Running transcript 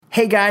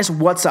Hey guys,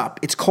 what's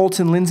up? It's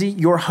Colton Lindsay,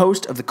 your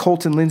host of the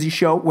Colton Lindsay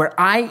Show, where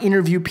I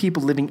interview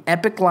people living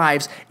epic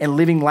lives and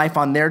living life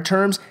on their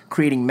terms,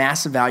 creating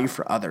massive value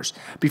for others.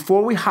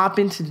 Before we hop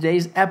into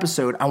today's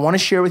episode, I want to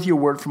share with you a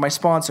word from my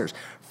sponsors.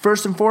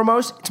 First and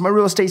foremost, it's my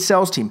real estate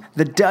sales team,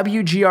 the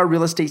WGR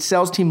real estate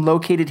sales team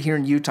located here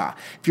in Utah.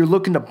 If you're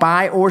looking to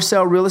buy or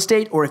sell real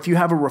estate, or if you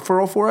have a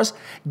referral for us,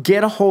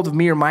 get a hold of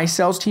me or my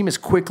sales team as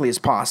quickly as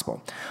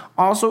possible.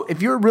 Also,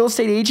 if you're a real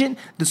estate agent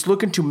that's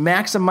looking to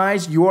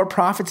maximize your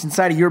profits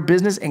inside of your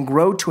business and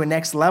grow to a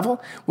next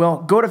level,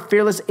 well, go to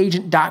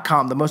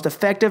fearlessagent.com, the most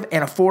effective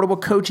and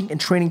affordable coaching and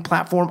training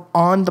platform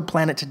on the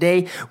planet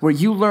today, where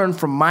you learn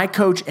from my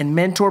coach and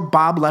mentor,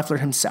 Bob Leffler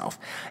himself.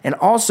 And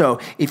also,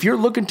 if you're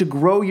looking to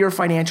grow your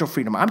financial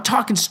freedom, I'm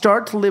talking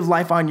start to live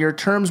life on your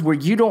terms where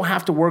you don't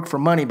have to work for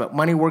money, but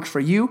money works for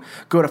you,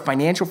 go to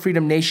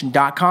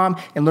financialfreedomnation.com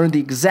and learn the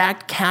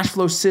exact cash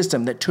flow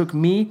system that took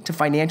me to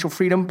financial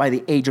freedom by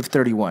the age of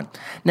 31.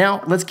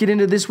 Now, let's get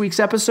into this week's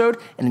episode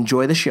and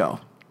enjoy the show.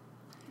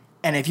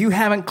 And if you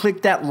haven't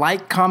clicked that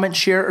like, comment,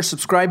 share, or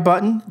subscribe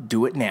button,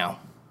 do it now.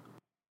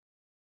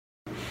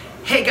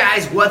 Hey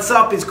guys, what's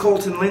up? It's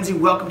Colton Lindsay.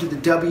 Welcome to the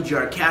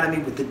WGR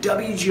Academy with the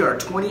WGR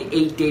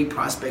 28-Day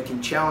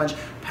Prospecting Challenge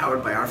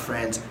powered by our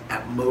friends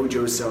at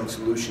Mojo Selling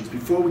Solutions.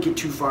 Before we get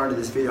too far into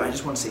this video, I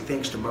just want to say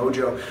thanks to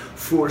Mojo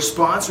for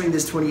sponsoring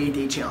this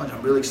 28-day challenge.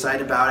 I'm really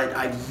excited about it.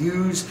 I've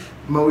used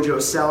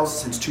Mojo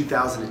Sells since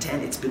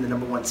 2010. It's been the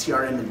 #1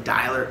 CRM and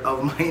dialer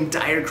of my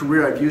entire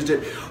career. I've used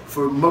it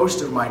for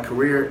most of my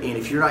career, and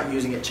if you're not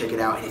using it, check it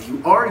out. And if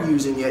you are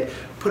using it,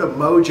 put a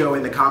Mojo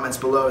in the comments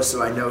below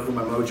so I know who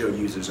my Mojo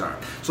users are.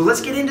 So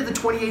let's get into the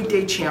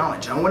 28-day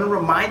challenge. I want to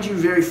remind you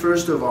very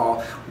first of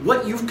all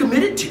what you've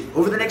committed to.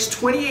 Over the next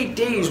 28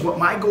 days, what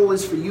my goal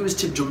is for you is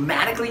to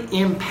dramatically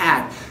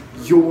impact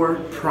your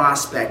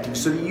prospecting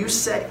so that you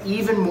set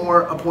even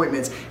more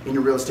appointments in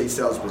your real estate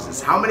sales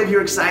business. How many of you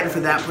are excited for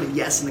that? Put a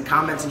yes in the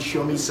comments and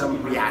show me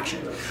some reaction.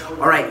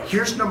 All right,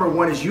 here's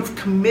 #1 is you've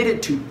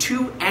committed to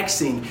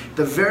 2xing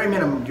the very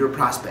minimum you're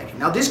prospecting.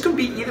 Now this could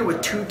be either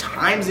with 2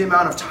 times the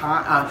amount of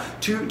time,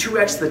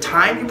 2x the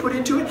time you put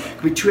into it. It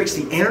could be 2x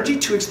the energy,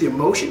 2x the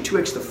emotion,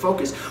 2x the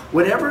focus.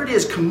 Whatever it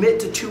is, commit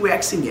to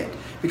 2xing it.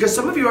 Because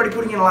some of you are already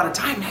putting in a lot of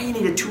time. Now you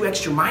need to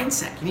 2x your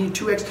mindset. You need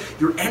to 2x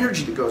your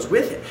energy that goes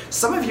with it.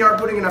 Some of you aren't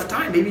putting enough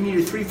time. Maybe you need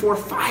to 3, 4,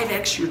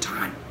 5x your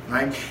time.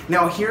 Right?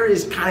 Now here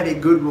is kind of a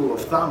good rule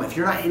of thumb. If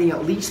you're not hitting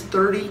at least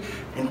 30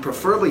 and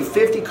preferably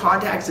 50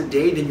 contacts a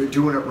day, then you're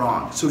doing it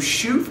wrong. So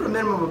shoot for a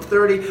minimum of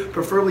 30,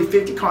 preferably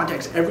 50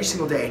 contacts every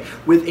single day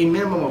with a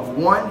minimum of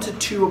 1 to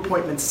 2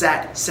 appointments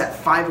set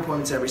 5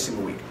 appointments every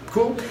single week.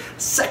 Cool?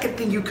 Second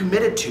thing you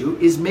committed to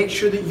is make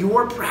sure that you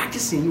are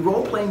practicing,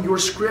 role-playing your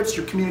scripts,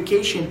 your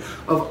communication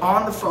of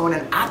on the phone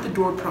and at the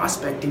door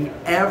prospecting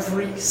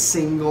every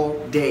single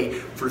day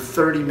for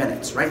 30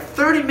 minutes, right?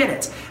 30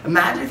 minutes.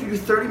 Imagine if you do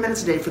 30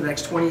 minutes a day for the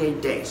next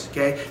 28 days,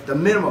 okay? The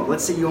minimum,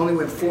 let's say you only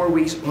went 4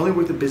 weeks, only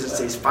work the business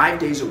days, 5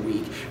 days a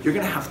week. You're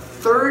gonna have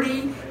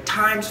 30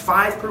 times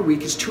 5 per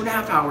week is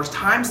 2.5 hours.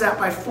 Times that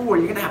by 4,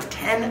 you're gonna have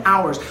 10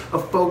 hours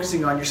of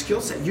focusing on your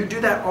skill set. You do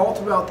that all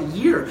throughout the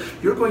year,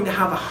 you're going to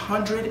have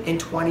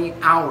 120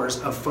 hours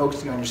of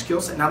focusing on your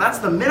skill set. Now that's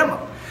the minimum.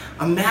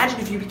 Imagine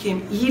if you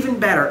became even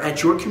better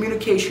at your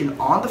communication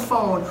on the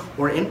phone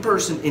or in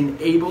person and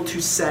able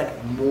to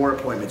set more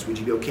appointments. Would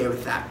you be okay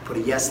with that? Put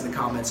a yes in the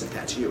comments if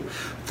that's you.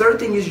 Third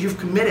thing is you've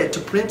committed to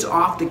print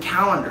off the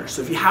calendar.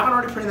 So if you haven't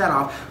already printed that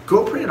off,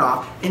 go print it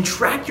off and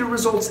track your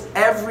results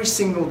every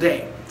single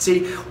day.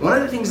 See, one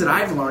of the things that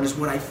I've learned is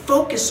what I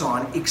focus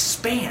on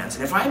expands.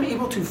 And if I'm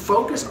able to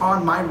focus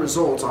on my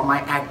results, on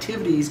my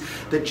activities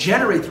that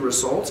generate the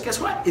results, guess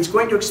what? It's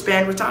going to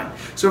expand with time.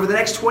 So over the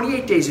next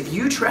 28 days, if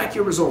you track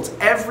your results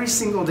every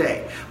single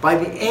day, by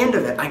the end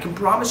of it, I can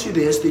promise you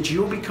this, that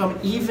you'll become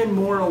even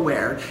more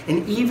aware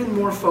and even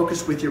more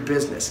focused with your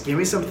business. Give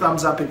me some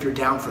thumbs up if you're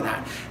down for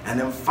that. And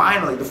then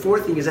finally, the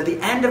fourth thing is at the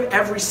end of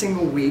every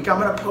single week,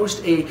 I'm going to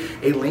post a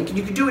link, and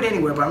you can do it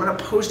anywhere, but I'm going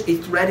to post a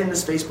thread in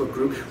this Facebook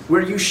group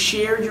where you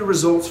share your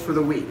results for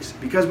the weeks,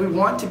 because we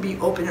want to be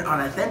open and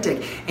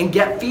authentic and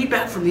get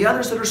feedback from the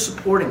others that are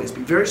supporting us.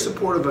 Be very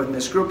supportive of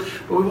this group,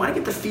 but we want to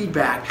get the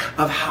feedback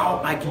of how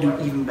I can do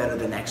even better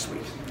the next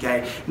week.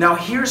 Okay? Now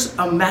here's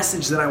a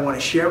message that I want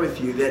to share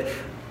with you that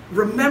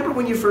remember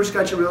when you first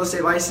got your real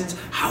estate license,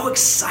 how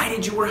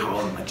excited you were,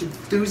 how much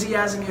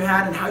enthusiasm you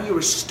had, and how you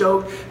were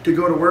stoked to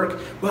go to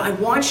work? Well, I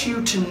want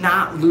you to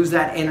not lose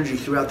that energy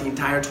throughout the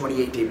entire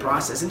 28-day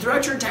process and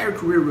throughout your entire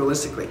career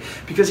realistically.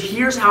 Because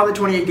here's how the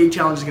 28-day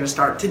challenge is going to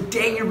start.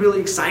 Today, you're really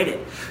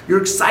excited.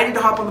 You're excited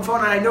to hop on the phone,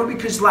 and I know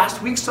because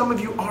last week some of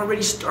you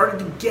already started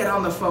to get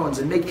on the phones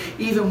and make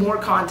even more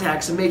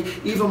contacts and make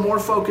even more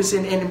focus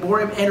and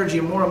more energy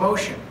and more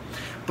emotion.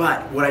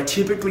 But what I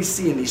typically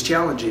see in these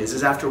challenges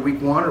is after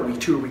week 1 or week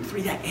 2 or week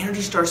 3, that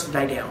energy starts to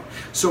die down.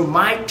 So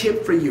my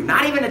tip for you,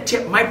 not even a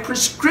tip, my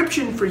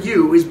prescription for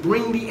you is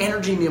bring the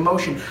energy and the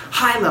emotion,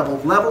 high level,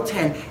 level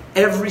 10,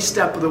 every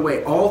step of the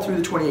way, all through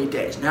the 28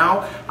 days.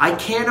 Now, I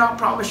cannot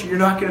promise you're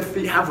not going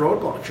to have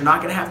roadblocks. You're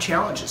not going to have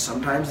challenges.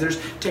 Sometimes there's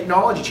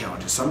technology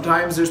challenges.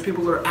 Sometimes there's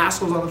people that are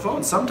assholes on the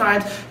phone.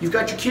 Sometimes you've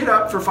got your kid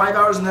up for 5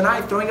 hours in the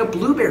night throwing up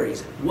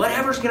blueberries.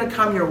 Whatever's going to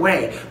come your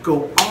way,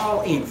 go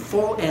all in,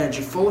 full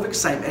energy, full of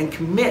excitement, and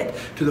commit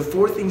to the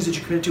 4 things that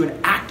you commit to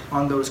and act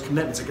on those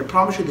commitments. I can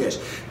promise you this,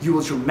 you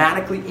will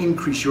dramatically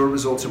increase your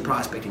results in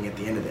prospecting at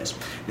the end of this.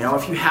 Now,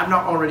 if you have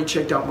not already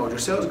checked out Mojo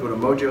Sales, go to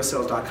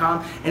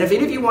mojosales.com. And if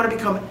any of you want to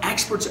become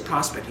experts at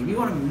prospecting, if you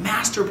want to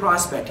master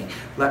prospecting,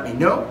 let me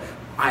know.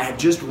 I have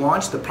just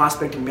launched the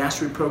Prospecting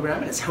Mastery Program,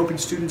 and it's helping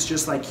students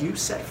just like you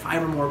set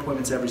 5 or more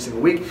appointments every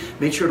single week.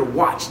 Make sure to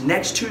watch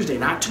next Tuesday,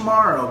 not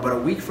tomorrow, but a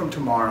week from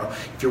tomorrow.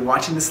 If you're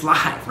watching this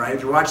live, right?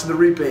 If you're watching the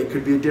replay, it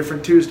could be a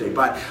different Tuesday.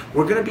 But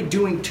we're going to be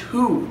doing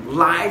 2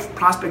 live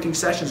prospecting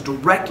sessions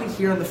directly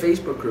here in the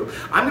Facebook group.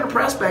 I'm going to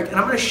prospect, and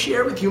I'm going to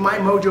share with you my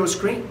Mojo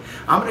screen.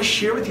 I'm going to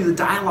share with you the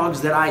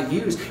dialogues that I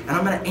use, and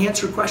I'm going to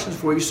answer questions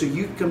for you so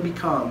you can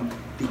become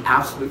the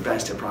absolute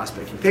best at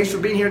prospecting. Thanks for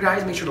being here,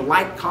 guys. Make sure to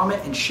like,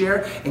 comment, and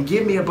share, and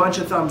give me a bunch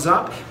of thumbs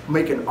up.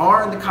 Make an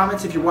R in the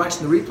comments if you're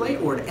watching the replay,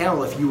 or an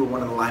L if you were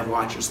one of the live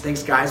watchers.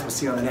 Thanks, guys. We'll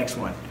see you on the next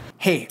one.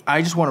 Hey,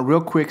 I just want to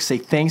real quick say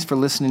thanks for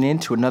listening in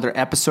to another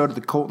episode of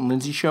the Colton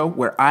Lindsay Show,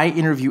 where I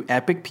interview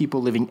epic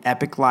people living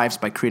epic lives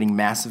by creating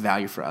massive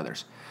value for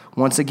others.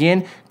 Once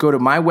again, go to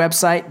my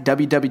website,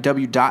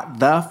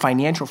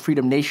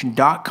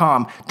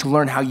 www.thefinancialfreedomnation.com, to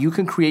learn how you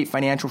can create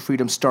financial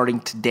freedom starting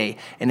today.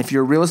 And if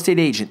you're a real estate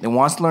agent that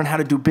wants to learn how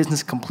to do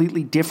business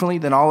completely differently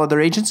than all other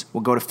agents,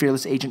 we'll go to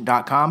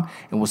fearlessagent.com,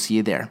 and we'll see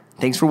you there.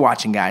 Thanks for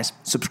watching, guys.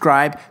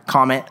 Subscribe,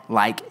 comment,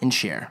 like, and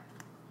share.